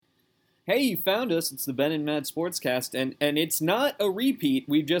Hey, you found us. It's the Ben and Matt Sportscast, and it's not a repeat.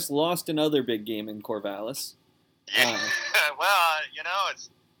 We've just lost another big game in Corvallis. Yeah, well, it's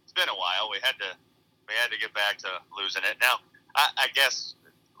been a while. We had to get back to losing it. Now, I guess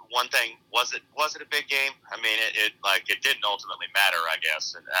one thing was it a big game? I mean, it didn't ultimately matter. I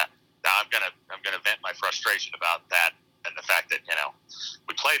guess, and now I'm gonna vent my frustration about that and the fact that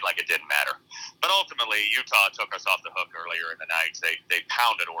we played like it didn't matter. But ultimately, Utah took us off the hook earlier in the night. They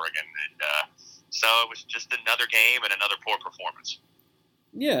pounded Oregon, and so it was just another game and another poor performance.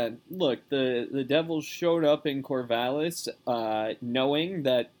 Yeah, look, the Devils showed up in Corvallis knowing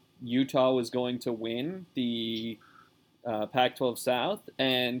that Utah was going to win the Pac-12 South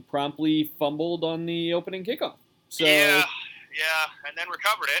and promptly fumbled on the opening kickoff. Yeah, So, yeah, and then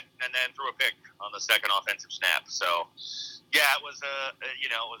recovered it, and then threw a pick on the second offensive snap. So, yeah, it was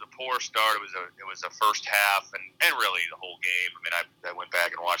a poor start. It was a first half, and really the whole game. I mean, I went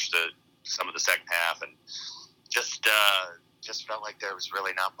back and watched some of the second half, and just felt like there was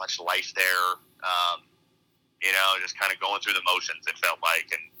really not much life there. Just kind of going through the motions. It felt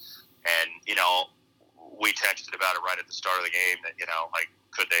like, and we texted about it right at the start of the game that like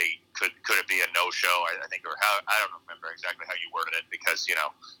could it be a no show? I think, or how, I don't remember exactly how you worded it, because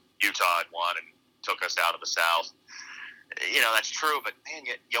Utah had won and took us out of the South. That's true, but man,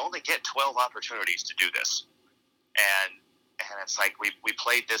 you only get 12 opportunities to do this, and it's like we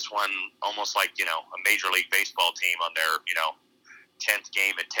played this one almost like a Major League Baseball team on their 10th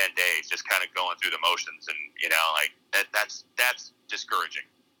game in 10 days, just kind of going through the motions, and like that's discouraging.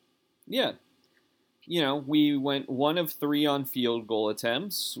 yeah, we went 1 of 3 on field goal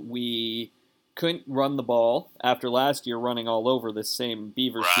attempts. We couldn't run the ball after last year running all over this same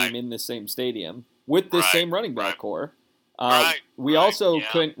Beavers Right, team in this same stadium with this right, same running back right, core. right, We right. also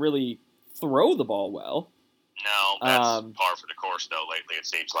Yeah. couldn't really throw the ball well. No, that's Um, par for the course, though. Lately, it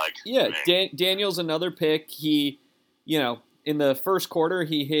seems like. I yeah, mean, Daniel's another pick. He, in the first quarter,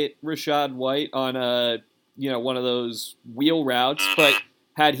 he hit Rashad White on one of those wheel routes, but mm-hmm.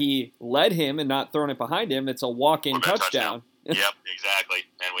 had he led him and not thrown it behind him, it's a walk-in Would have been a touchdown. touchdown. Yep, exactly.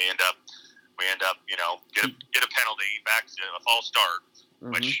 And we end up, get a penalty, back to a false start,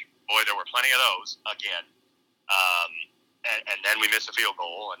 Mm-hmm. which, boy, there were plenty of those again. Um, and then we missed a field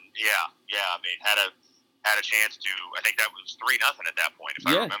goal, and yeah. I mean, had a chance to. I think that was 3-0 at that point, if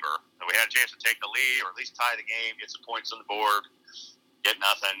I Yeah, remember. And we had a chance to take the lead, or at least tie the game, get some points on the board. Get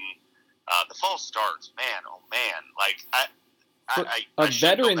nothing. The false starts, man, oh man, like for I a should go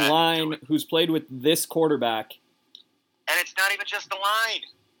veteran back and do line it. who's played with this quarterback. And it's not even just the line.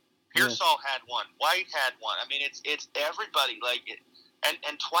 Yeah, Pearsall had one. White had one. I mean, it's everybody.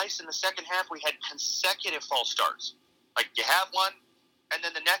 And twice in the second half we had consecutive false starts. Like, you have one, and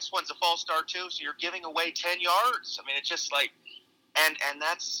then the next one's a false start too. So you're giving away 10 yards. I mean, it's just like, and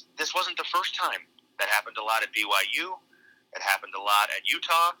this wasn't the first time. That happened a lot at BYU. It happened a lot at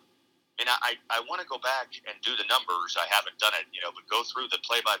Utah. And I want to go back and do the numbers. I haven't done it, but go through the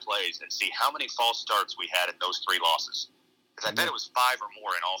play-by-plays and see how many false starts we had in those 3 losses. Because I bet it was 5 or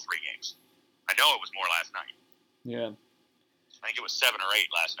more in all 3 games. I know it was more last night. yeah. I think it was 7 or 8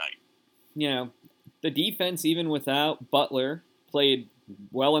 last night. The defense, even without Butler, played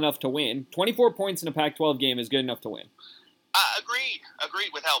well enough to win. 24 points in a Pac-12 game is good enough to win. Agreed.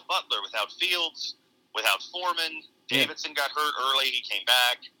 Without Butler, without Fields, without Foreman, Davidson got hurt early. He came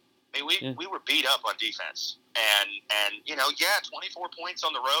back. I mean, we were beat up on defense, and 24 points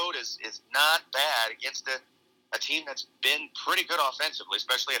on the road is not bad against a team that's been pretty good offensively,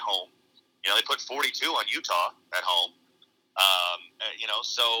 especially at home. They put 42 on Utah at home.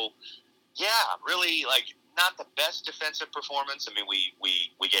 So yeah, really, like, not the best defensive performance. I mean,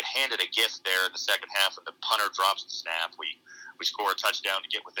 we get handed a gift there in the second half, and the punter drops the snap. We score a touchdown to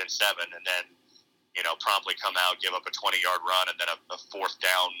get within 7, and then promptly come out, give up a 20-yard run, and then a fourth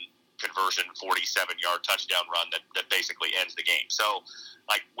down conversion, 47-yard touchdown run that basically ends the game. So,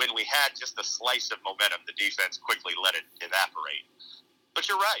 like, when we had just a slice of momentum, the defense quickly let it evaporate. But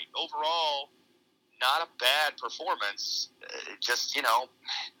you're right. Overall, not a bad performance.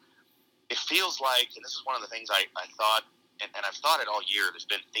 It feels like, and this is one of the things I thought, and I've thought it all year, there's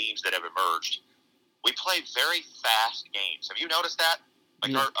been themes that have emerged. We play very fast games. Have you noticed that?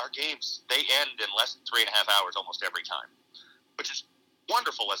 Like, our games, they end in less than 3.5 hours almost every time, which is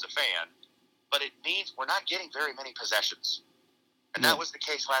wonderful as a fan, but it means we're not getting very many possessions. And that was the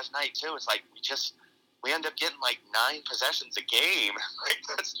case last night, too. It's like we end up getting like 9 possessions a game.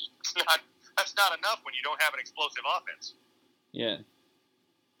 Like, that's not enough when you don't have an explosive offense. Yeah.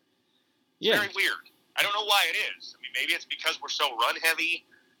 It's very weird. I don't know why it is. I mean, maybe it's because we're so run heavy,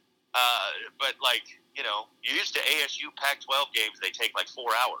 but, like, you used to ASU Pac-12 games, they take like 4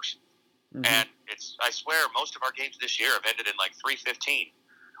 hours. Mm-hmm. And I swear, most of our games this year have ended in like 3:15,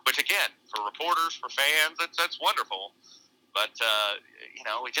 which again, for reporters, for fans, that's wonderful. But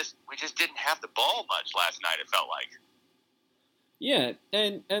we just didn't have the ball much last night. It felt like. Yeah,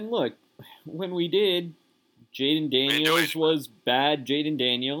 and look, when we did, Jaden Daniels was bad. Jaden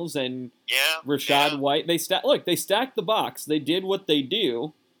Daniels and Rashad White. They stacked the box. They did what they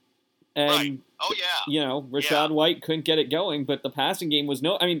do, and right. Oh yeah, Rashad White couldn't get it going. But the passing game was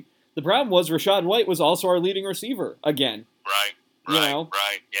no. I mean, the problem was Rashad White was also our leading receiver again. Right.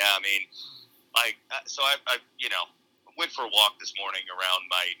 Right. Yeah. I mean, so I went for a walk this morning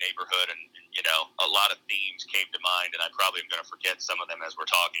around my neighborhood, and a lot of themes came to mind, and I probably am going to forget some of them as we're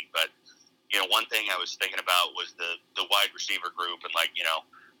talking, but. One thing I was thinking about was the wide receiver group and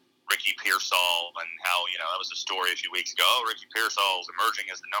Ricky Pearsall and how, that was a story a few weeks ago. Oh, Ricky Pearsall is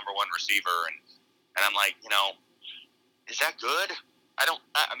emerging as the number one receiver. And I'm like, is that good?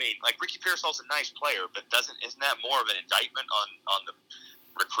 I mean, Ricky Pearsall's a nice player, but isn't that more of an indictment on the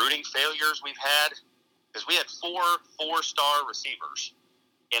recruiting failures we've had? Because we had four-star receivers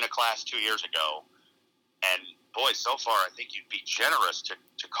in a class 2 years ago. And boy, so far, I think you'd be generous to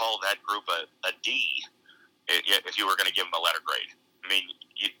call that group a D if you were going to give them a letter grade. I mean,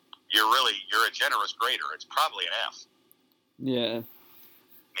 you're a generous grader. It's probably an F. Yeah.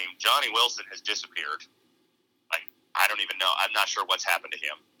 I mean, Johnny Wilson has disappeared. I don't even know. I'm not sure what's happened to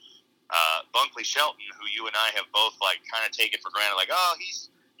him. Bunkley Shelton, who you and I have both kind of taken for granted,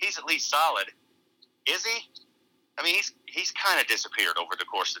 he's at least solid. Is he? I mean, he's kind of disappeared over the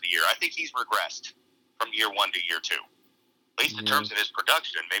course of the year. I think he's regressed from year one to year two, at least in terms of his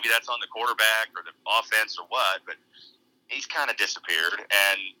production. Maybe that's on the quarterback or the offense or what, but he's kind of disappeared.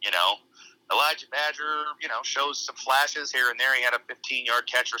 And, Elijah Badger, shows some flashes here and there. He had a 15-yard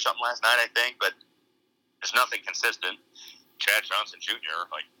catch or something last night, I think, but there's nothing consistent. Chad Johnson Jr.,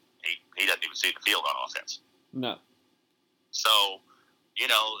 he doesn't even see the field on offense. No. So,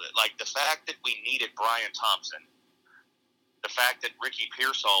 the fact that we needed Brian Thompson, the fact that Ricky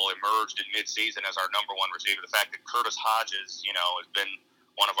Pearsall emerged in midseason as our number one receiver, the fact that Curtis Hodges, has been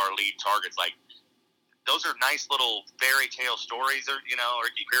one of our lead targets, those are nice little fairy tale stories.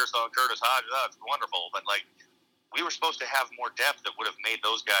 Ricky Pearsall and Curtis Hodges, it's wonderful. But, we were supposed to have more depth that would have made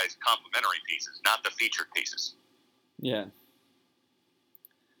those guys complementary pieces, not the featured pieces. Yeah.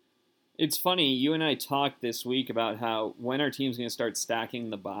 It's funny, you and I talked this week about how when our team's going to start stacking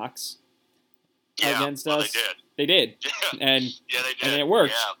the box against us. They did. And they did. And it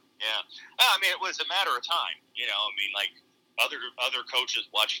worked. Yeah. I mean, it was a matter of time. Other coaches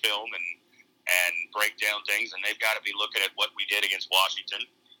watch film and break down things, and they've got to be looking at what we did against Washington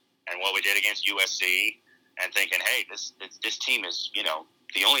and what we did against USC and thinking, hey, this team is,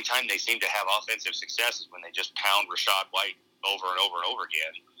 the only time they seem to have offensive success is when they just pound Rashad White over and over and over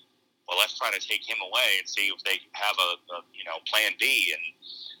again. Well, let's try to take him away and see if they have a plan B, and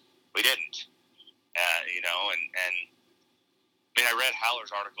we didn't. I read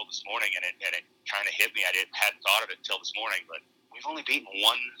Howler's article this morning, and it kind of hit me. I hadn't thought of it until this morning, but we've only beaten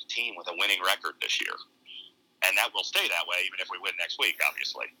one team with a winning record this year, and that will stay that way even if we win next week,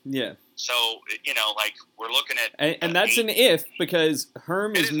 obviously. Yeah. So we're looking at, and that's an if, because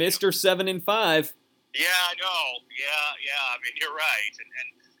Herm is Mr. 7-5. Yeah, I know. Yeah. I mean, you're right, and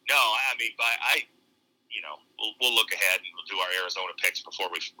no, I mean, we'll look ahead and we'll do our Arizona picks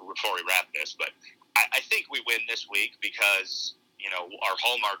before we wrap this. But I think we win this week because our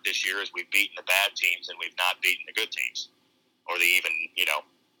hallmark this year is we've beaten the bad teams and we've not beaten the good teams or the even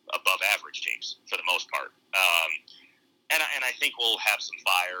above average teams for the most part. And I think we'll have some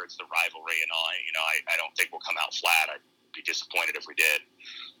fire. It's the rivalry and all. I don't think we'll come out flat. I'd be disappointed if we did.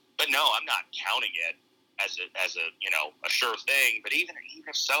 But no, I'm not counting it as a sure thing. But even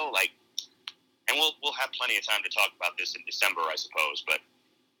if so, and we'll have plenty of time to talk about this in December, I suppose. But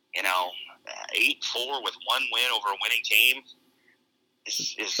 8-4 with one win over a winning team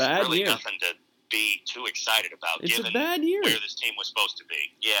is really nothing to be too excited about. It's given a bad year. Where this team was supposed to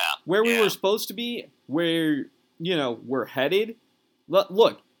be. Yeah. Where we were supposed to be, where we're headed.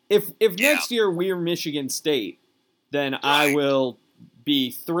 Look, if next year we're Michigan State, then I will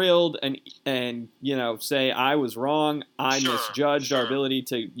be thrilled and say I was wrong. I misjudged our ability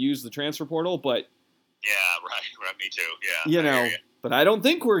to use the transfer portal, but right, me too. Yeah, but I don't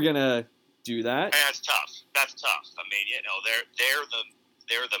think we're gonna do that. That's tough. I mean,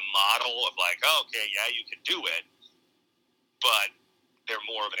 they're the model of okay, yeah, you can do it, but they're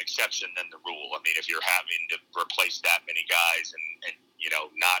more of an exception than the rule. I mean, if you're having to replace that many guys and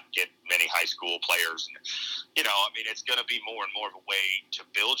not get many high school players, and I mean, it's going to be more and more of a way to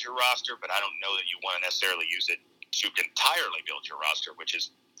build your roster, but I don't know that you want to necessarily use it entirely build your roster, which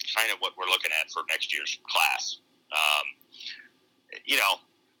is kind of what we're looking at for next year's class.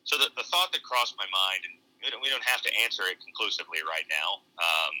 So the thought that crossed my mind, and we don't have to answer it conclusively right now,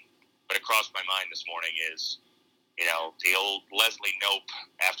 but it crossed my mind this morning is, the old Leslie Knope,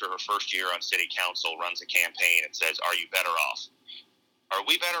 after her first year on city council, runs a campaign and says, "Are you better off?" Are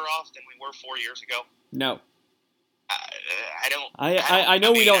we better off than we were 4 years ago? No. I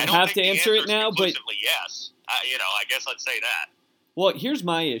know we don't have to the answer it now, but yes. I guess I'd say that. Well, here's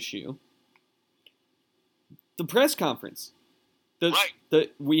my issue. The press conference.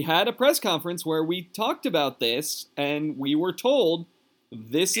 We had a press conference where we talked about this, and we were told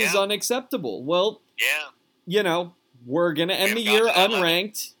this is unacceptable. Well, we're going to end the year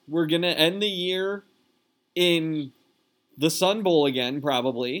unranked. We're going to end the year in the Sun Bowl again,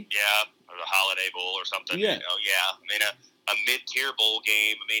 probably. Yeah, or the Holiday Bowl or something. Yeah. I mean, a mid-tier bowl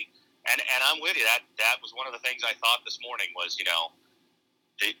game. I mean, and I'm with you. That was one of the things I thought this morning was,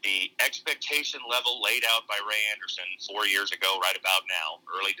 the expectation level laid out by Ray Anderson 4 years ago, right about now,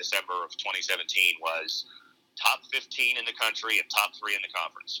 early December of 2017, was top 15 in the country and top 3 in the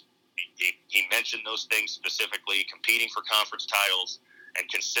conference. He mentioned those things specifically, competing for conference titles and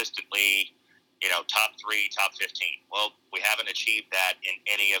consistently, top 3, top 15. Well, we haven't achieved that in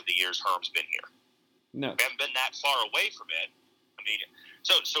any of the years Herm's been here. No, we haven't been that far away from it. I mean,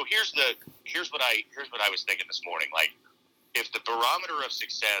 so here's what I was thinking this morning. Like, if the barometer of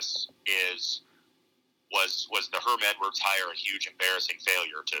success was the Herm Edwards hire a huge embarrassing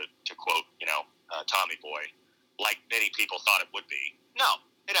failure, to quote Tommy Boy, like many people thought it would be. No,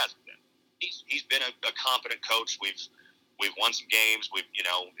 it hasn't been. He's been a competent coach. We've won some games.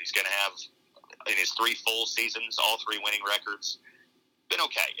 He's going to have in his 3 full seasons all 3 winning records. Been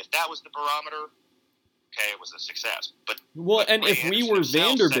okay. If that was the barometer, okay, it was a success. But if we were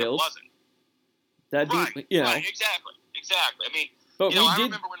Vanderbilt, that'd be right, exactly. I mean, but I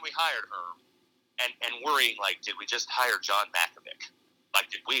remember when we hired Herm and worrying, like, did we just hire John Mackovic? Like,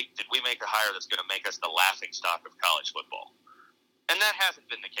 did we make a hire that's going to make us the laughing stock of college football? And that hasn't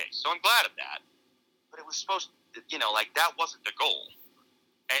been the case. So I'm glad of that. But it was supposed to, that wasn't the goal.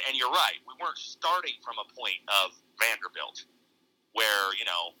 And you're right. We weren't starting from a point of Vanderbilt where,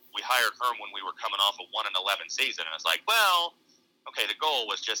 we hired Herm when we were coming off a 1-11 season. And it's like, well, okay, the goal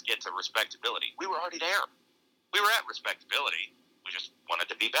was just get to respectability. We were already there. We were at respectability. We just wanted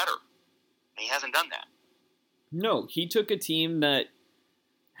to be better. And he hasn't done that. No, he took a team that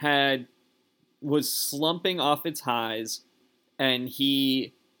was slumping off its highs, and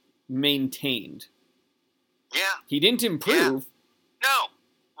he maintained. Yeah. He didn't improve. Yeah. No.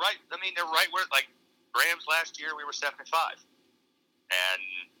 Right. I mean, they're right where, like, Rams last year, we were 7-5. And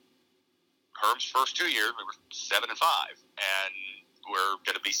Herm's first 2 years, we were 7-5. And we're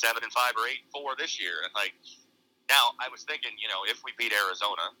going to be 7-5 or 8-4 this year. And, like, now, I was thinking, if we beat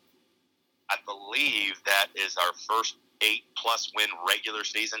Arizona, I believe that is our first 8+ win regular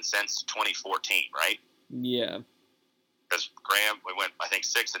season since 2014, right? Yeah. Because Graham, we went, I think,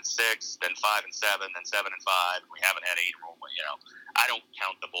 6-6, then 5-7, then 7-5. We haven't had 8. I don't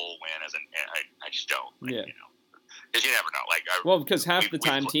count the bowl win as I just don't. Yeah. Because you never know. Like, because half the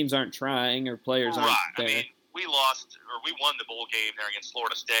time teams aren't trying or players aren't there. I mean, we won the bowl game there against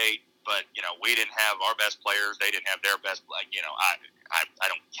Florida State, but we didn't have our best players. They didn't have their best. Like, I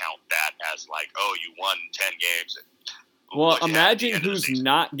don't count that as like, oh, you won 10 games. Well, imagine who's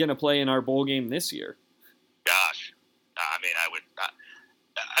not going to play in our bowl game this year. Gosh, I mean, I would.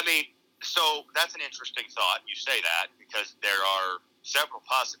 So that's an interesting thought. You say that because there are several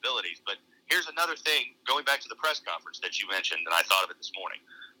possibilities. But here's another thing. Going back to the press conference that you mentioned, and I thought of it this morning.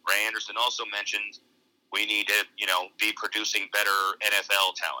 Ray Anderson also mentioned we need to, be producing better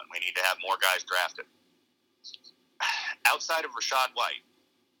NFL talent. We need to have more guys drafted. Outside of Rachaad White,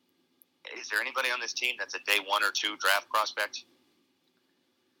 is there anybody on this team that's a day 1 or 2 draft prospect?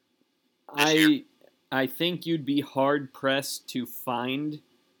 I think you'd be hard pressed to find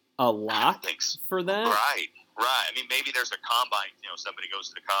a lot for that. Right. I mean, maybe there's a combine. Somebody goes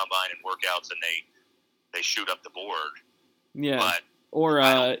to the combine and workouts, and they shoot up the board. Yeah. But or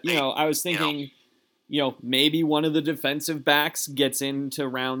I was thinking, maybe one of the defensive backs gets into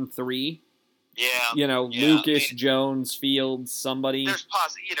round 3. Yeah. Lucas, Jones, Fields, somebody. There's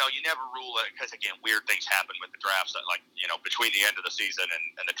you never rule it because, again, weird things happen with the drafts. Like, between the end of the season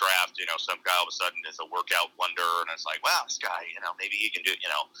and the draft, some guy all of a sudden is a workout wonder, and it's like, wow, this guy, maybe he can do it,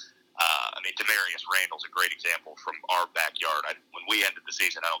 I mean, Demarius Randall's a great example from our backyard. When we ended the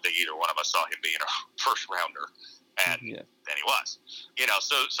season, I don't think either one of us saw him being a first rounder, and then he was.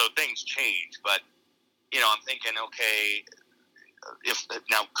 So things change, but I'm thinking, okay,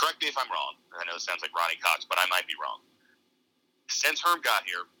 now, correct me if I'm wrong. I know it sounds like Ronnie Cox, but I might be wrong. Since Herm got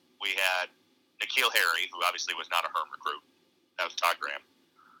here, we had N'Keal Harry, who obviously was not a Herm recruit. That was Todd Graham.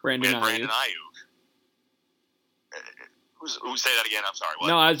 Brandon Brandon Ayuk. Who say that again? I'm sorry. What?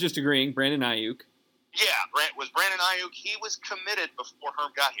 No, I was just agreeing. Brandon Ayuk. Yeah, was Brandon Ayuk. He was committed before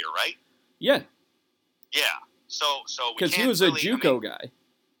Herm got here, right? Yeah. Yeah. So because he was a JUCO guy.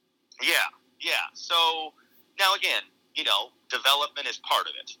 Yeah. So now again, development is part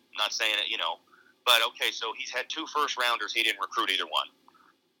of it. I'm not saying it, but okay. So he's had 2 first-rounders. He didn't recruit either one.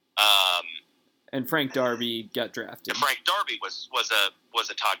 And Frank Darby got drafted. Frank Darby was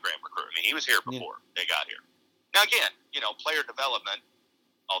a Todd Graham recruit. I mean, he was here before they got here. Now again, player development,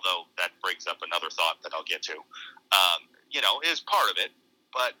 although that brings up another thought that I'll get to, is part of it.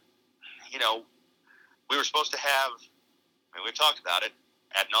 But we were supposed to have. I mean, we've talked about it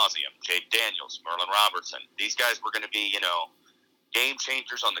ad nauseum. Jade Daniels, Merlin Robertson. These guys were going to be, game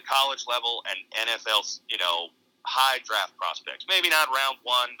changers on the college level and NFL, high draft prospects. Maybe not round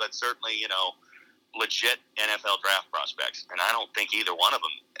 1, but certainly, legit NFL draft prospects. And I don't think either one of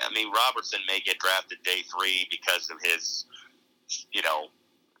them. I mean, Robertson may get drafted day 3 because of his,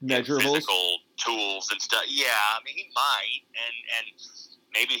 measurables, physical tools and stuff. Yeah, I mean, he might, and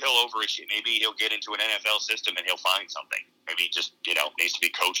maybe he'll overachieve. Maybe he'll get into an NFL system and he'll find something. Maybe he just, needs to be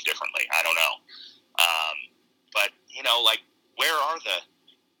coached differently. I don't know. But, where are the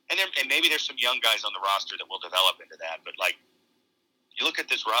 – and maybe there's some young guys on the roster that will develop into that. But, you look at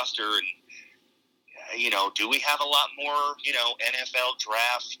this roster and, do we have a lot more, NFL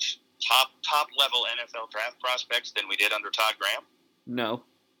draft, top-level NFL draft prospects than we did under Todd Graham? No.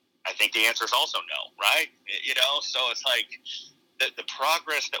 I think the answer is also no, right? So it's like the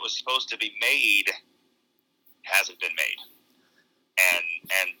progress that was supposed to be made hasn't been made.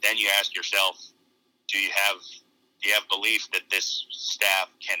 And then you ask yourself, do you have belief that this staff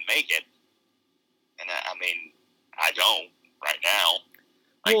can make it? And I mean, I don't right now.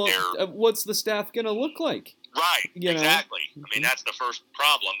 What's the staff going to look like? Right, exactly. I mean, that's the first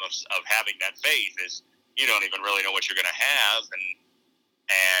problem of having that faith is you don't even really know what you're going to have,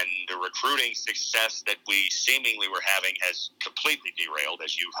 and the recruiting success that we seemingly were having has completely derailed,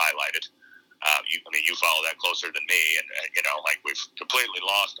 as you've highlighted. You follow that closer than me, and we've completely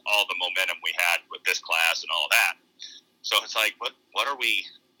lost all the momentum we had with this class and all that. So it's like, what are we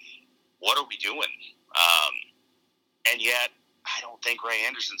doing? And yet, I don't think Ray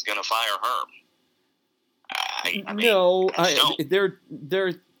Anderson's going to fire Herm.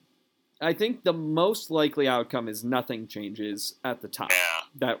 I think the most likely outcome is nothing changes at the top. Yeah.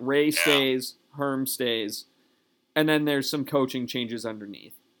 That Ray stays, Herm stays, and then there's some coaching changes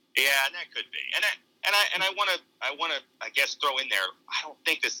underneath. Yeah, and that could be. And I want to I guess throw in there. I don't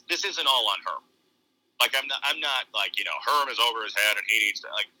think this isn't all on Herm. I'm not Herm is over his head and he needs to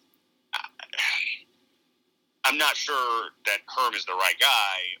I'm not sure that Herm is the right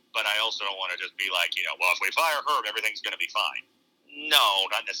guy, but I also don't want to just be if we fire Herm, everything's going to be fine. No,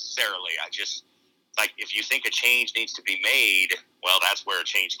 not necessarily. I just, if you think a change needs to be made, well, that's where a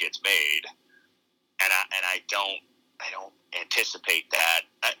change gets made. And I don't anticipate that.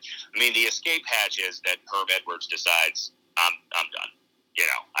 I mean, the escape hatch is that Herm Edwards decides, I'm done.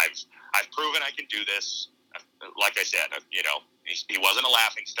 I've proven I can do this. Like I said, he wasn't a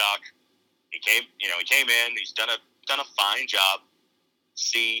laughing stock. He came in. He's done a fine job.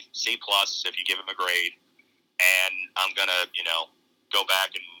 C plus if you give him a grade. And I'm gonna, go back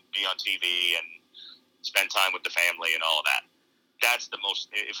and be on TV and spend time with the family and all of that. That's the most.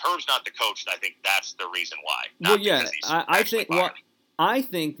 If Herm's not the coach, I think that's the reason why. I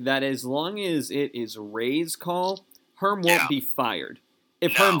think that as long as it is Ray's call, Herm won't be fired.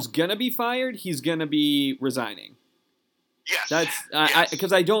 If Herm's gonna be fired, he's gonna be resigning. Yes.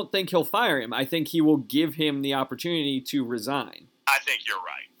 Because I don't think he'll fire him. I think he will give him the opportunity to resign. I think you're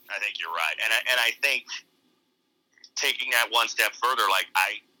right. And I think taking that one step further,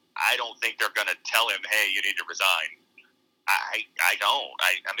 I don't think they're going to tell him, hey, you need to resign. I don't.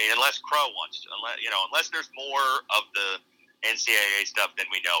 I mean, unless Crow wants to, unless there's more of the NCAA stuff than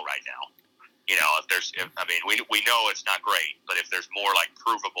we know right now. We know it's not great, but if there's more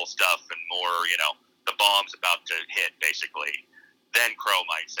provable stuff and more, the bomb's about to hit, basically, then Crow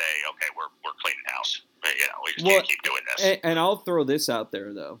might say, okay, we're cleaning house. We just can't keep doing this. And I'll throw this out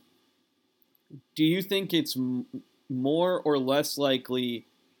there, though. Do you think it's more or less likely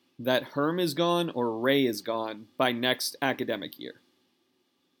that Herm is gone or Ray is gone by next academic year?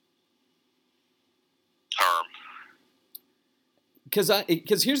 Herm.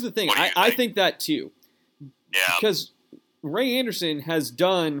 Because here's the thing. I think that, too. Yeah. Because Ray Anderson has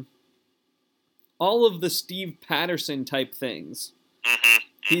done all of the Steve Patterson type things.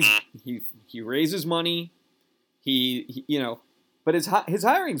 He raises money. But his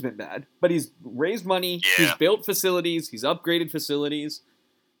hiring's been bad. But he's raised money. Yeah. He's built facilities. He's upgraded facilities.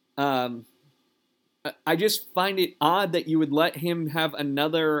 I just find it odd that you would let him have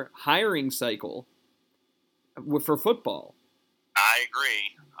another hiring cycle for football. I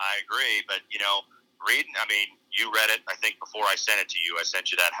agree. But, reading, you read it, I think, before I sent it to you. I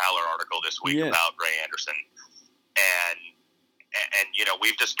sent you that Howler article this week about Ray Anderson. And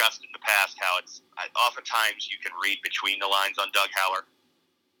we've discussed in the past how oftentimes you can read between the lines on Doug Howler.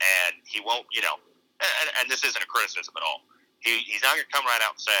 And he won't, and this isn't a criticism at all. He's not going to come right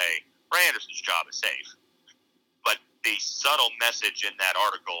out and say, Ray Anderson's job is safe. But the subtle message in that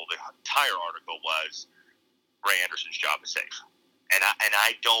article, the entire article, was Ray Anderson's job is safe. And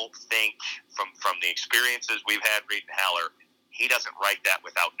I don't think from the experiences we've had reading Howler, he doesn't write that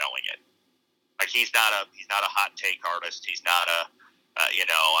without knowing it. Like he's not a hot take artist. He's not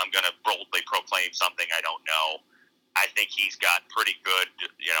I'm going to boldly proclaim something I don't know. I think he's got pretty good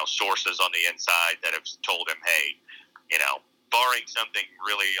sources on the inside that have told him, hey, barring something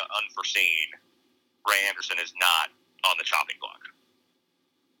really unforeseen, Ray Anderson is not on the chopping block.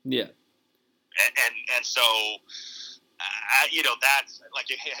 Yeah. And so, that's like,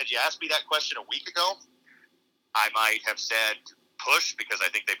 had you asked me that question a week ago, I might have said push because I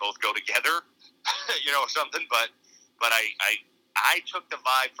think they both go together, something. But I took the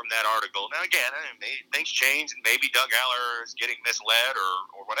vibe from that article. Now, again, things change, and maybe Doug Howler is getting misled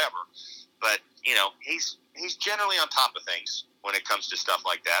or whatever. But, he's generally on top of things when it comes to stuff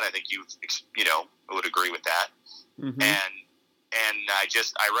like that. I think you would agree with that. Mm-hmm. And I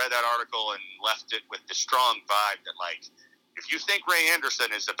read that article and left it with the strong vibe that, like, if you think Ray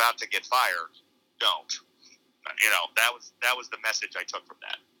Anderson is about to get fired, don't. That was the message I took from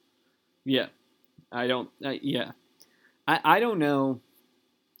that. Yeah. I don't know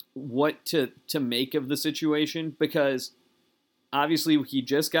what to make of the situation because obviously he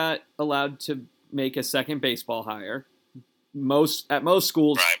just got allowed to make a second baseball hire. At most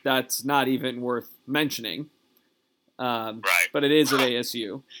schools, right. That's not even worth mentioning. Right. But it is at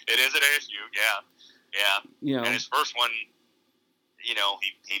ASU. It is at ASU, yeah. And his first one, he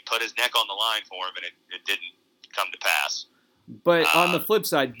put his neck on the line for him, and it didn't come to pass. But on the flip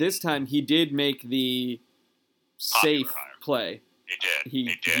side, this time he did make the safe play. He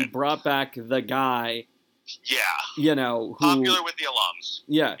did. He brought back the guy. Yeah. Who popular with the alums.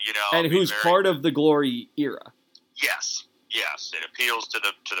 Yeah. And who's part of the Glory era. Yes. It appeals to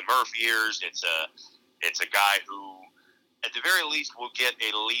the Murph years. It's a guy who, at the very least, will get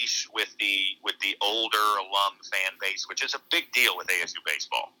a leash with the older alum fan base, which is a big deal with ASU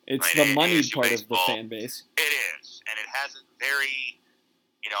baseball. It's right? the money ASU part baseball, of the fan base. It is, and it has a very,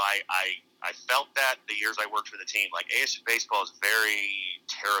 I felt that the years I worked for the team, like ASU baseball is very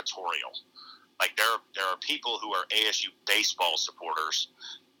territorial. Like there are people who are ASU baseball supporters.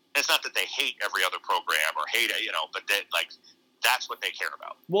 It's not that they hate every other program or hate it, but that's what they care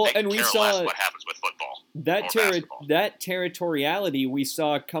about. Well, they and we care saw less what happens with football. That territoriality we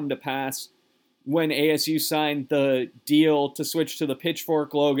saw come to pass when ASU signed the deal to switch to the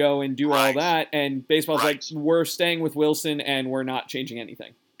Pitchfork logo and do all that, and baseball's like, we're staying with Wilson and we're not changing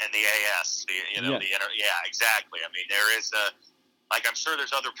anything. And the AS, exactly. I mean, there is I'm sure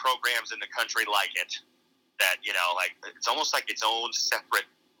there's other programs in the country like it that, it's almost like its own separate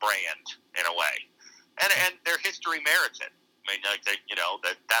brand in a way. And their history merits it. I mean,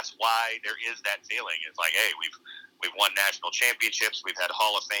 that's why there is that feeling. It's like, hey, we've won national championships. We've had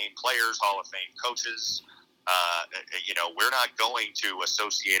Hall of Fame players, Hall of Fame coaches. We're not going to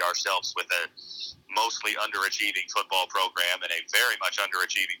associate ourselves with a mostly underachieving football program and a very much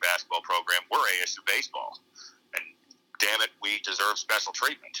underachieving basketball program. We're ASU baseball. And damn it, we deserve special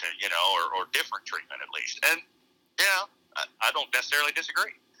treatment, or different treatment at least. And, I don't necessarily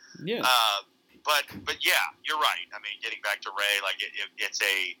disagree. Yeah. But yeah, you're right. I mean, getting back to Ray,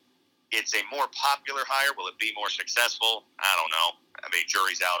 it's a more popular hire. Will it be more successful? I don't know. I mean,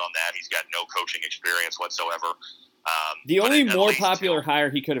 jury's out on that. He's got no coaching experience whatsoever. The only more popular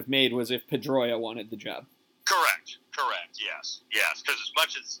hire he could have made was if Pedroia wanted the job. Correct. Yes. Because as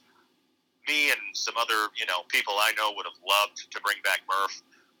much as me and some other, people I know would have loved to bring back Murph,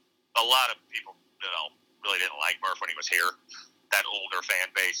 a lot of people, really didn't like Murph when he was here. That older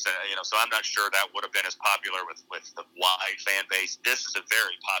fan base, so I'm not sure that would have been as popular with the wide fan base. This is a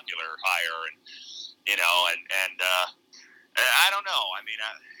very popular hire, and I don't know. I mean,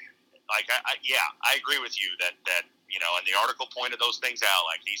 I agree with you that and the article pointed those things out.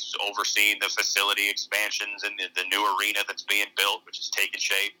 Like he's overseeing the facility expansions and the new arena that's being built, which is taking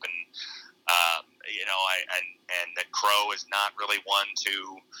shape, and And that Crow is not really one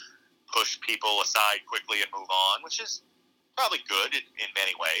to push people aside quickly and move on, which is probably good in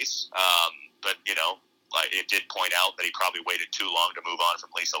many ways. But like it did point out that he probably waited too long to move on from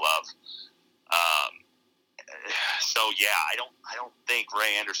Lisa Love. So yeah, I don't think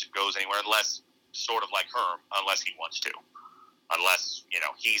Ray Anderson goes anywhere unless, sort of like Herm, unless he wants to. Unless,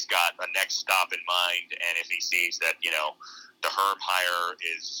 he's got a next stop in mind, and if he sees that, the Herm hire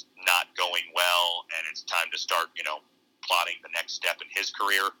is not going well and it's time to start, plotting the next step in his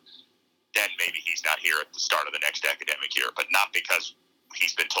career, then maybe he's not here at the start of the next academic year, but not because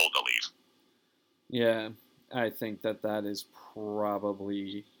he's been told to leave. Yeah, I think that is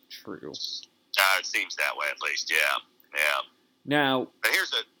probably true. It seems that way, at least, yeah. Now, but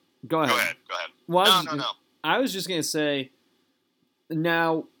go ahead. Go ahead. Well, no. I was just going to say,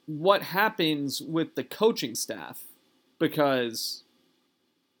 now, what happens with the coaching staff? Because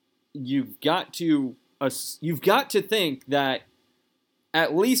you've got to think that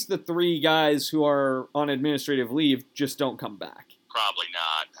at least the 3 guys who are on administrative leave just don't come back. Probably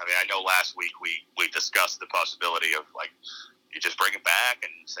not. I mean, I know last week we discussed the possibility of, like, you just bring them back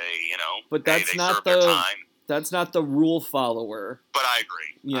and say, but that's not their time. That's not the rule follower. But I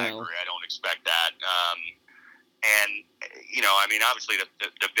agree. I don't expect that. And I mean, obviously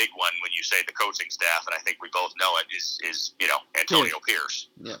the big one when you say the coaching staff, and I think we both know it, is Antonio Pierce.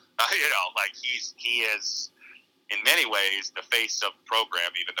 Yeah. Like he is in many ways the face of the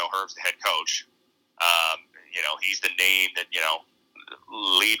program, even though Herm's the head coach. He's the name that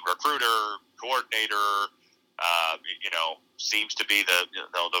lead recruiter, coordinator. Seems to be the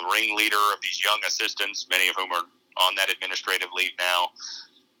ringleader of these young assistants, many of whom are on that administrative leave now.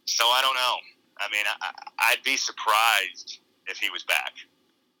 So I don't know. I mean, I'd be surprised if he was back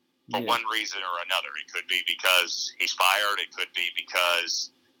for one reason or another. It could be because he's fired. It could be because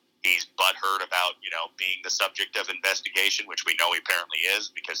he's butthurt about, being the subject of investigation, which we know he apparently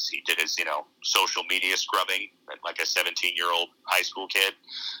is because he did his, social media scrubbing like a 17-year-old high school kid.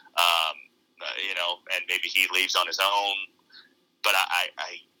 And maybe he leaves on his own. But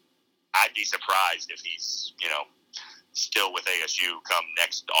I'd be surprised if he's, still with ASU come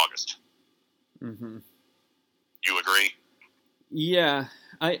next August. Mm-hmm. You agree? Yeah.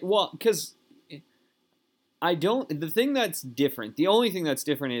 Because the thing that's different, the only thing that's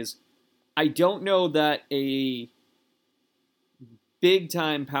different is I don't know that a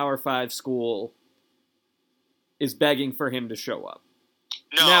big-time Power 5 school is begging for him to show up.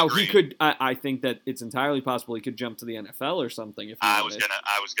 No, now agreed. He could. I think that it's entirely possible he could jump to the NFL or something. If he I was gonna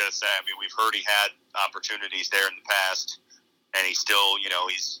say. I mean, we've heard he had opportunities there in the past, and he's still,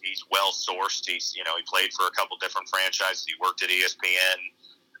 he's well sourced. He's, he played for a couple different franchises. He worked at ESPN.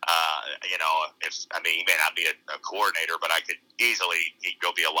 He may not be a coordinator, but he'd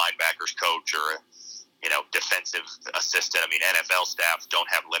go be a linebackers coach or a defensive assistant. I mean, NFL staffs don't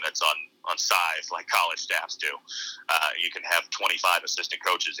have limits on size like college staffs do. You can have 25 assistant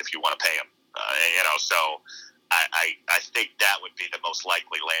coaches if you want to pay them. So I think that would be the most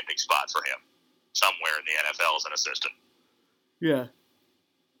likely landing spot for him, somewhere in the NFL as an assistant.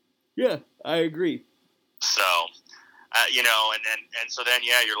 Yeah, I agree. So, so then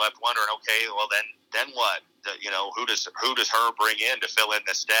you're left wondering, okay, well then what? Who does Herm bring in to fill in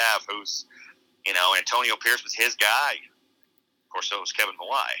the staff? Who's, Antonio Pierce was his guy. Of course, so was Kevin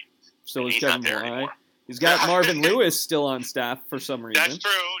Mawae. So is Kevin Mawae. He's got Marvin Lewis still on staff for some reason. That's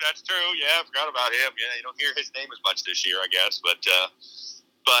true. Yeah, I forgot about him. Yeah, you don't hear his name as much this year, I guess. But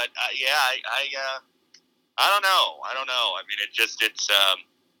I don't know. I mean,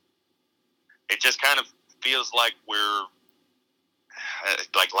 it just kind of feels like we're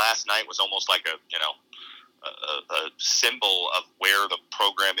like last night was almost like a symbol of where the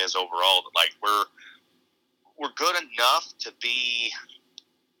program is overall. Like we're good enough to be,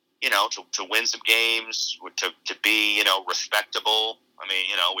 to win some games, to be, respectable. I mean,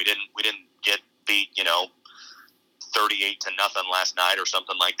 we didn't get beat, 38-0 last night or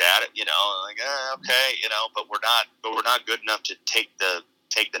something like that. Okay, but we're not good enough to take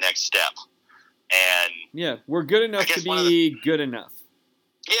the next step. And yeah, we're good enough to be good enough.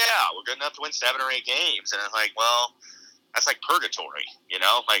 Yeah, we're good enough to win 7 or 8 games, and it's like, well, that's like purgatory,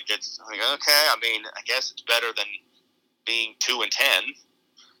 Like it's like, okay, I mean, I guess it's better than being 2-10.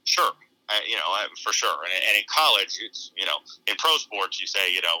 Sure, for sure. And in college, it's in pro sports, you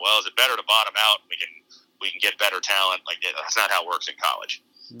say, well, is it better to bottom out? We can get better talent. Like that's not how it works in college.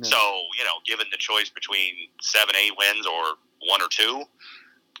 No. So given the choice between 7, 8 wins or 1 or 2,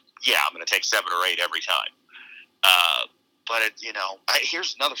 yeah, I'm going to take 7 or 8 every time. But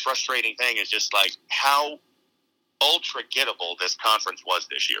here's another frustrating thing: is just like how ultra gettable this conference was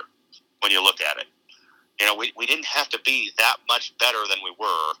this year. when you look at it. You know, we didn't have to be that much better than we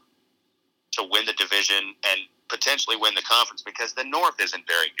were to win the division and potentially win the conference, because the North isn't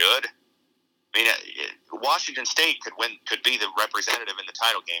very good. I mean, Washington State could be the representative in the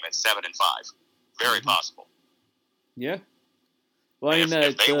title game at 7-5. Very possible. Yeah. Well, I mean,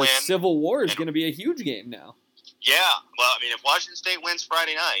 the Civil War is going to be a huge game now. Yeah. Well, I mean, if Washington State wins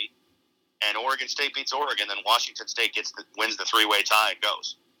Friday night and Oregon State beats Oregon, then Washington State wins the three-way tie and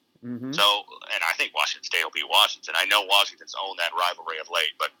goes. Mm-hmm. So, and I think Washington State will beat Washington. I know Washington's owned that rivalry of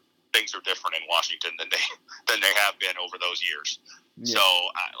late, but things are different in Washington than they have been over those years. Yeah. So,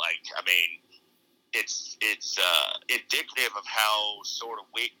 I mean, it's indicative of how sort of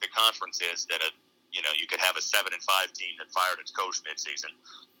weak the conference is that you could have a 7-5 team that fired its coach midseason,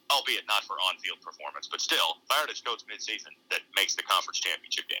 albeit not for on-field performance, but still fired its coach midseason that makes the conference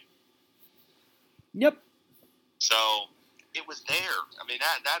championship game. Yep. So it was there. I mean,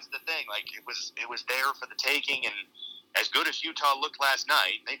 that's the thing. Like, it was there for the taking, and as good as Utah looked last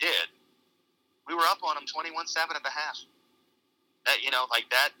night, they did. We were up on them 21-7 at the half.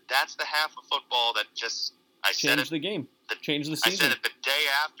 That's the half of football that just changed the game. Changed the season. I said it the day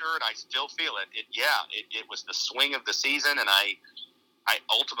after, and I still feel it. It was the swing of the season, and I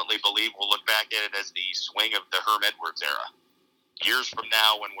ultimately believe we'll look back at it as the swing of the Herm Edwards era. Years from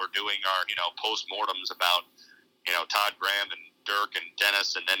now, when we're doing our postmortems about Todd Graham and Dirk and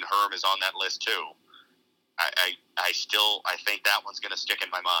Dennis, and then Herm is on that list too. I think that one's going to stick in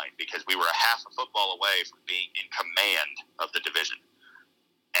my mind, because we were a half a football away from being in command of the division,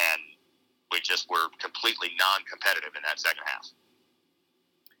 and we just were completely non-competitive in that second half.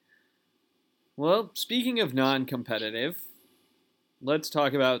 Well, speaking of non-competitive, let's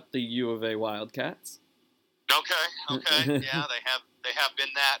talk about the U of A Wildcats. Okay. Yeah, they have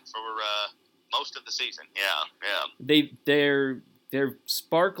been that for most of the season. Yeah. Their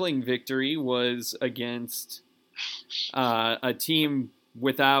sparkling victory was against a team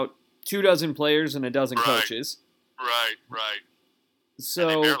without 24 players and a dozen coaches. Right. So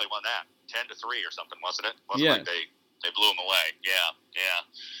and they barely won that, 10-3 or something, wasn't it? Like they blew them away. Yeah.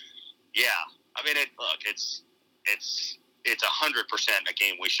 I mean, it's 100% a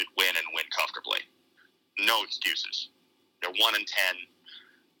game we should win and win comfortably. No excuses. They're 1-10.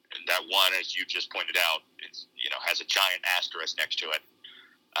 And that one, as you just pointed out, has a giant asterisk next to it.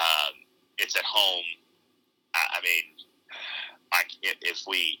 It's at home. I mean, if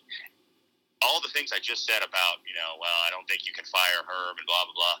we, all the things I just said about, I don't think you can fire Herm and blah,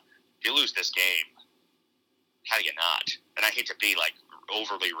 blah, blah. If you lose this game, how do you not? And I hate to be like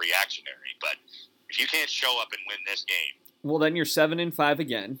overly reactionary, but if you can't show up and win this game, well, then you're 7-5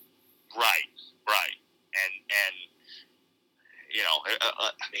 again. Right. And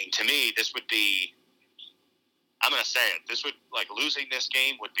I mean, to me, this would be, I'm going to say it, this would, like, losing this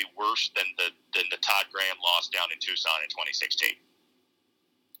game would be worse than the Todd Graham loss down in Tucson in 2016.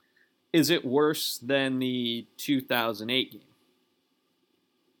 Is it worse than the 2008 game?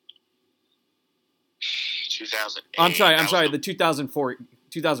 2008. I'm sorry, the 2004 game.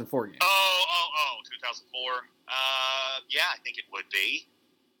 2004. Yeah, I think it would be.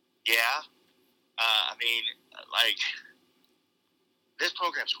 Yeah. I mean, like, this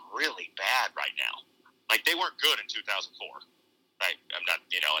program's really bad right now. Like, they weren't good in 2004. Right? I'm not,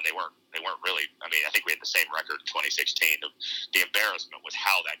 and they weren't really. I mean, I think we had the same record in 2016. The embarrassment was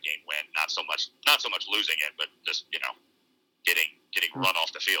how that game went. Not so much losing it, but just getting run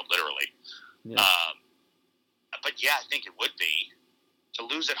off the field, literally. Yeah. But yeah, I think it would be to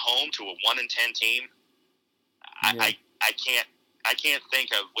lose at home to a 1-10 team. I can't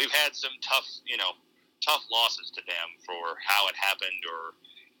think of. We've had some tough losses to them for how it happened, or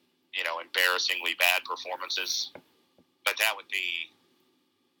embarrassingly bad performances. But that would be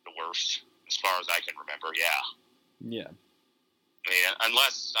the worst, as far as I can remember. Yeah. Yeah. I mean,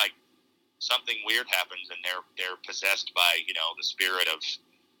 unless like something weird happens and they're possessed by the spirit of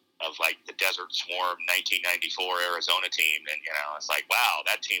like the Desert Swarm 1994 Arizona team, and it's like, wow,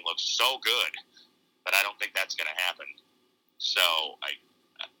 that team looks so good, but I don't think that's going to happen. So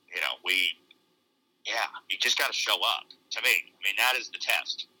you just got to show up. To me, I mean, that is the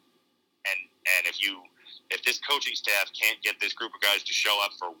test. And if this coaching staff can't get this group of guys to show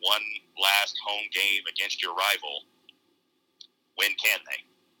up for one last home game against your rival, when can they?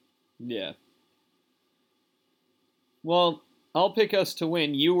 Yeah. Well, I'll pick us to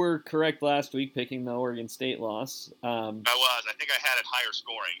win. You were correct last week picking the Oregon State loss. I was. I think I had it higher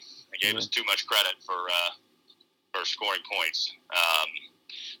scoring. I gave us too much credit for scoring points.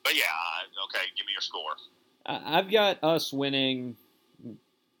 But yeah, okay, give me your score. I've got us winning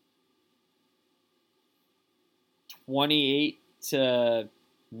 28-17.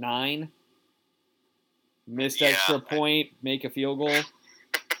 9. Missed Yeah, extra point, make a field goal. I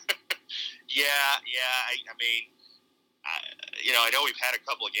mean, I know we've had a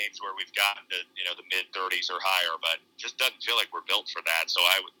couple of games where we've gotten to the mid-30s or higher, but just doesn't feel like we're built for that. So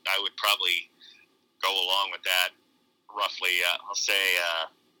I would probably go along with that roughly. I'll say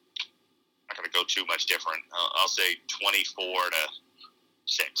not going to go too much different. I'll say 24-6.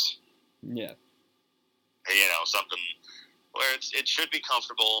 Yeah. Something where it should be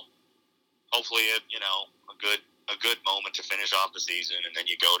comfortable. Hopefully, a good moment to finish off the season, and then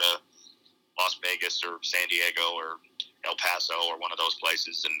you go to Las Vegas or San Diego or El Paso or one of those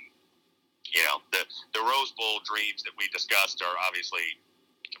places, and the Rose Bowl dreams that we discussed are obviously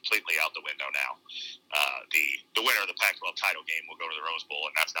completely out the window now. The winner of the Pac-12 title game will go to the Rose Bowl,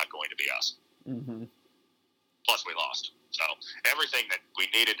 and that's not going to be us. Mm-hmm. Plus, we lost. So everything that we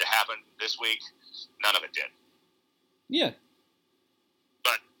needed to happen this week, none of it did. Yeah.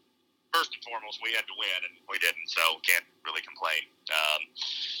 But first and foremost, we had to win, and we didn't, so can't really complain.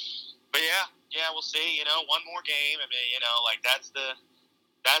 But yeah, we'll see. One more game. I mean, that's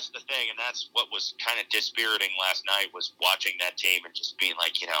the thing, and that's what was kind of dispiriting last night was watching that team and just being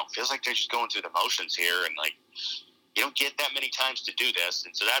like, feels like they're just going through the motions here, and like you don't get that many times to do this,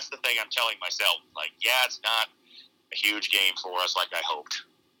 and so that's the thing I'm telling myself. Like, yeah, it's not a huge game for us like I hoped.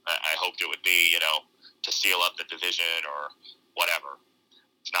 I hoped it would be, to seal up the division or whatever.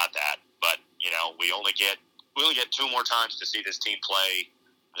 It's not that, but we only get 2 more times to see this team play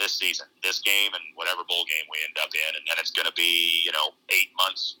this season, this game, and whatever bowl game we end up in, and then it's going to be 8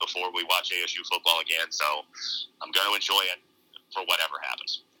 months before we watch ASU football again. So I'm going to enjoy it for whatever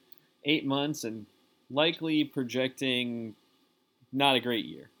happens. 8 months and likely projecting not a great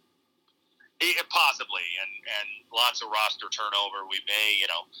year. Possibly, and lots of roster turnover. We may,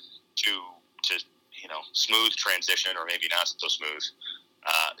 to smooth transition, or maybe not so smooth.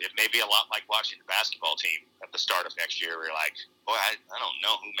 It may be a lot like watching the basketball team at the start of next year. Where you're like, boy, I don't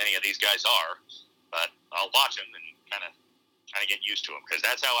know who many of these guys are, but I'll watch them and kind of get used to them, because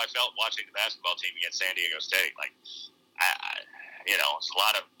that's how I felt watching the basketball team against San Diego State. Like, it's a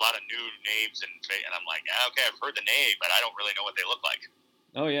lot of new names, and I'm like, okay, I've heard the name, but I don't really know what they look like.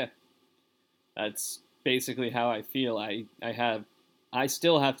 Oh yeah, that's basically how I feel. I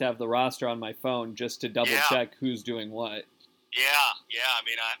still have to have the roster on my phone just to double check who's doing what. Yeah. I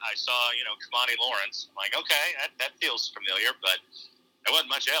mean, I saw, Kamani Lawrence. I'm like, okay, that feels familiar, but there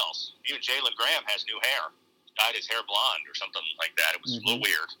wasn't much else. Even Jalen Graham has new hair. Dyed his hair blonde or something like that. It was a little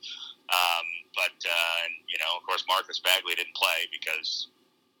weird. Of course, Marcus Bagley didn't play because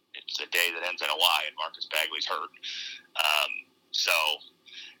it's a day that ends in a Y, and Marcus Bagley's hurt.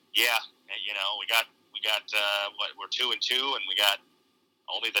 We got we're 2-2, and we got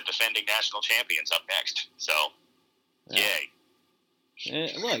only the defending national champions up next. So, yay.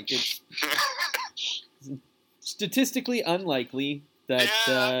 Look, it's statistically unlikely that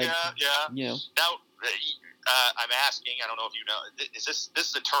Now, I'm asking. I don't know if you know. Is this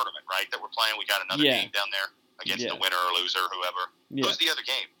is a tournament, right? That we're playing. We got another game down there against the winner or loser, whoever. Yeah. Who's the other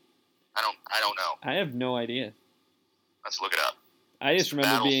game? I don't know. I have no idea. Let's look it up. I just remember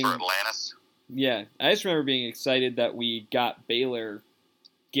Battle being for Atlantis. Yeah, I just remember being excited that we got Baylor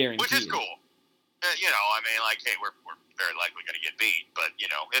guaranteed. Which is cool. Hey, we're very likely going to get beat, but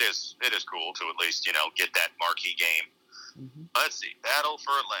it is cool to at least get that marquee game. Mm-hmm. Let's see, Battle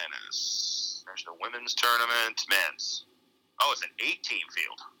for Atlantis. There's the women's tournament, men's. Oh, it's an 8-team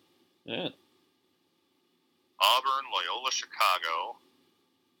field. Yeah. Auburn, Loyola, Chicago.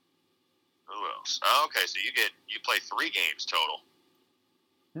 Who else? Okay, so you play 3 games total.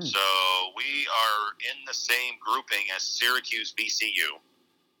 So we are in the same grouping as Syracuse, VCU.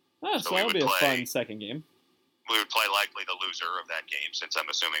 Oh, so that'll be a fun second game. We would play likely the loser of that game, since I'm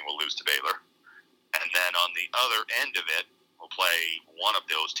assuming we'll lose to Baylor. And then on the other end of it, we'll play one of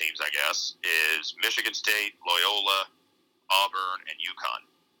those teams, I guess, is Michigan State, Loyola, Auburn, and UConn.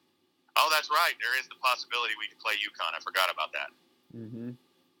 Oh, that's right. There is the possibility we could play UConn. I forgot about that. Mm-hmm.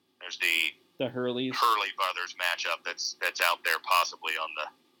 There's the Hurley brothers matchup that's out there possibly on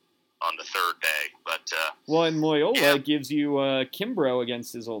the third day. But and Loyola gives you Kimbrough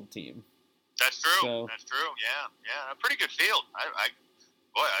against his old team. That's true. That's true. Yeah, a pretty good field. I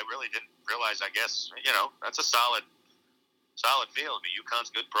really didn't realize. I guess that's a solid field. I mean,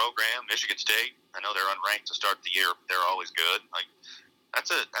 UConn's good program. Michigan State, I know they're unranked to start the year. They're always good. Like that's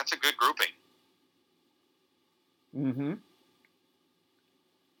a good grouping. Mm-hmm.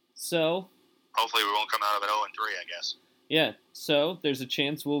 So hopefully we won't come out of it 0-3, I guess. Yeah. So there's a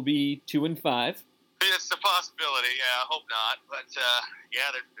chance we'll be 2-5. It's a possibility. Yeah, I hope not. But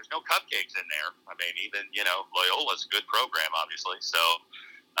there's no cupcakes in there. I mean, even Loyola's a good program, obviously. So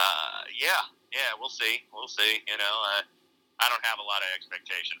Yeah, we'll see. We'll see. I don't have a lot of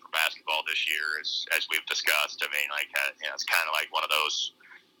expectation for basketball this year, as we've discussed. I mean, it's kind of like one of those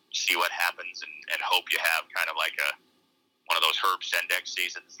see what happens and hope you have kind of like one of those Herb Sendek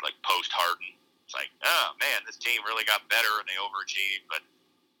seasons, like post Harden. It's like, oh man, this team really got better and they overachieved, but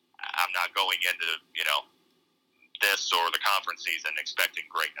I'm not going into this or the conference season expecting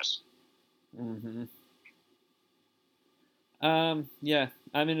greatness. Mm-hmm. Yeah,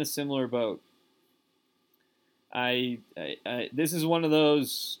 I'm in a similar boat. I this is one of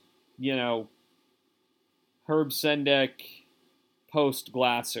those, Herb Sendek post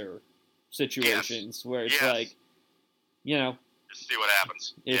Glasser situations where it's like, just see what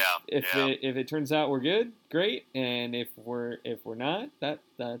happens. If it turns out we're good, great, and if we're not,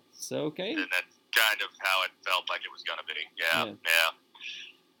 that's okay. And that's kind of how it felt like it was going to be. Yeah. All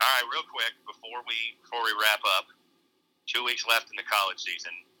right, real quick before we wrap up, 2 weeks left in the college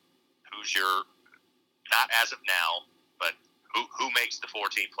season. Who's your, not as of now, but who makes the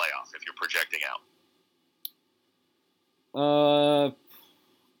 14 playoff if you're projecting out?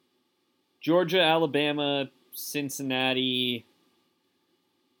 Georgia, Alabama, Cincinnati.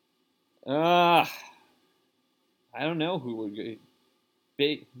 I don't know who would be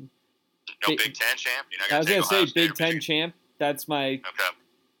Big Ten champ. I was gonna say Big Ten champ. That's my.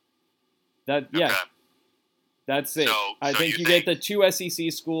 Okay. That's it. I think you get the 2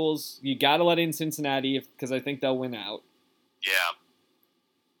 SEC schools. You got to let in Cincinnati because I think they'll win out. Yeah.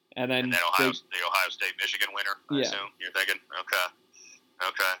 And then the Ohio State Michigan winner. I assume you're thinking. Okay.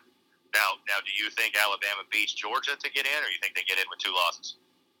 Now, do you think Alabama beats Georgia to get in, or you think they get in with 2 losses?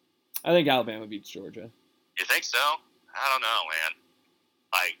 I think Alabama beats Georgia. You think so? I don't know, man.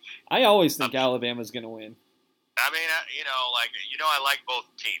 I always think Alabama's going to win. I mean, I like both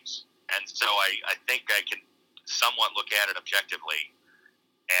teams, and so I think I can somewhat look at it objectively.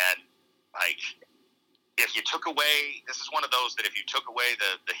 And if you took away, this is one of those that if you took away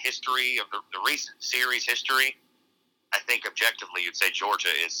the history of the recent series history, I think objectively you'd say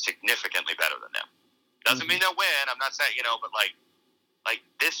Georgia is significantly better than them. Doesn't mean they'll win. I'm not saying, but like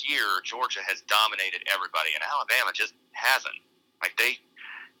this year, Georgia has dominated everybody, and Alabama just hasn't. They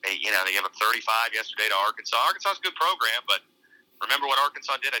gave up 35 yesterday to Arkansas. Arkansas is a good program, but remember what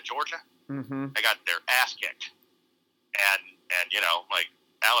Arkansas did at Georgia? Mm-hmm. They got their ass kicked, and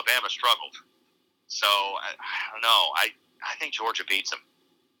Alabama struggled. So I don't know. I think Georgia beats them.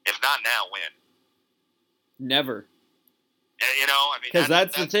 If not now, when? Never. Because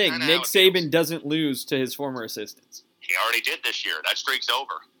that's the thing. Nick Saban doesn't lose to his former assistants. He already did this year. That streak's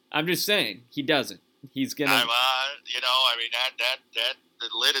over. I'm just saying he doesn't. He's gonna. That the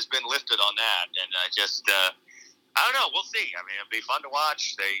lid has been lifted on that, and I don't know. We'll see. It'll be fun to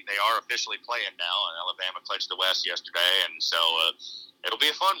watch. They are officially playing now, and Alabama clinched the West yesterday, and so it'll be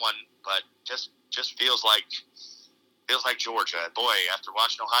a fun one. But just feels like Georgia. Boy, after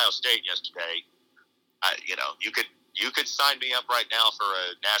watching Ohio State yesterday, you could sign me up right now for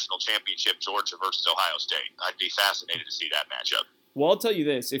a national championship, Georgia versus Ohio State. I'd be fascinated to see that matchup. Well, I'll tell you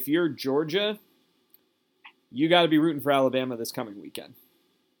this: if you're Georgia, you got to be rooting for Alabama this coming weekend.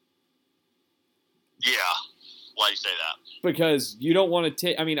 Yeah. Why do you say that? Because you don't want to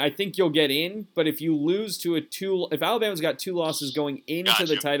take. I think you'll get in, but if you lose to if Alabama's got 2 losses going into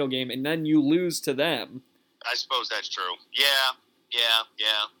the title game, and then you lose to them, I suppose that's true. Yeah.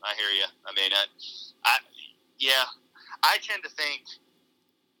 I hear you. I tend to think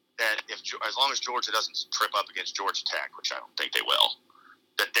that as long as Georgia doesn't trip up against Georgia Tech, which I don't think they will,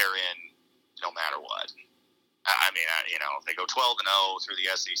 that they're in no matter what. If they go 12-0 through the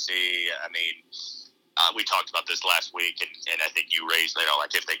SEC, we talked about this last week, and I think you raised,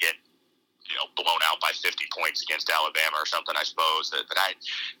 if they get, blown out by 50 points against Alabama or something, I suppose, that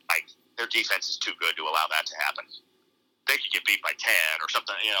their defense is too good to allow that to happen. They could get beat by 10 or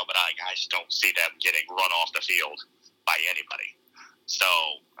something, but I just don't see them getting run off the field by anybody. So,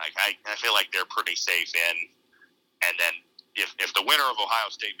 I feel like they're pretty safe in. And then if the winner of Ohio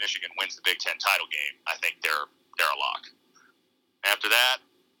State-Michigan wins the Big Ten title game, I think they're a lock. After that,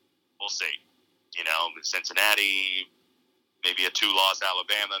 we'll see. Cincinnati, maybe a 2-loss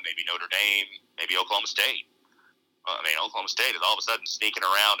Alabama, maybe Notre Dame, maybe Oklahoma State. Oklahoma State is all of a sudden sneaking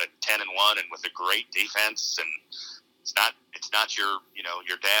around at 10-1 and with a great defense, and it's not your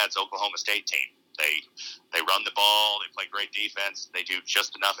dad's Oklahoma State team. They run the ball, they play great defense, they do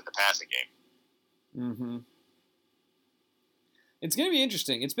just enough in the passing game. Mm-hmm. It's going to be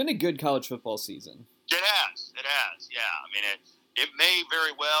interesting. It's been a good college football season. It has, yeah. It may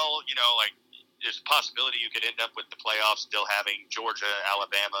very well, there's a possibility you could end up with the playoffs still having Georgia,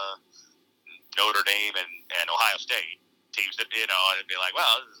 Alabama, Notre Dame, and Ohio State. teams that, you know, and it'd be like,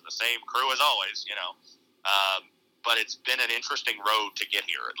 well, this is the same crew as always, you know. But it's been an interesting road to get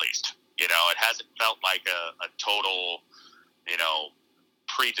here, at least. You know, it hasn't felt like a total, you know,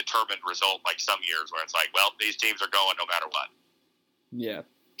 predetermined result like some years where it's like, well, these teams are going no matter what. Yeah,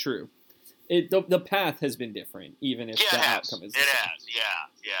 true. The path has been different, even if the outcome is the same. It has,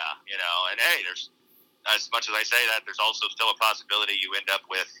 yeah. You know, and hey, there's, as much as I say that, there's also still a possibility you end up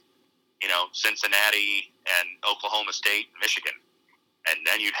with, you know, Cincinnati and Oklahoma State and Michigan. And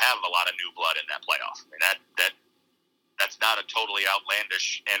then you'd have a lot of new blood in that playoff. I mean, that's not a totally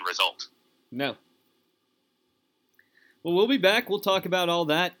outlandish end result. No. Well, we'll be back. We'll talk about all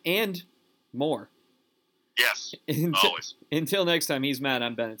that and more. Yes, always. Until next time, he's Matt.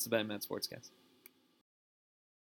 I'm Ben. It's the Ben Matt Sportscast.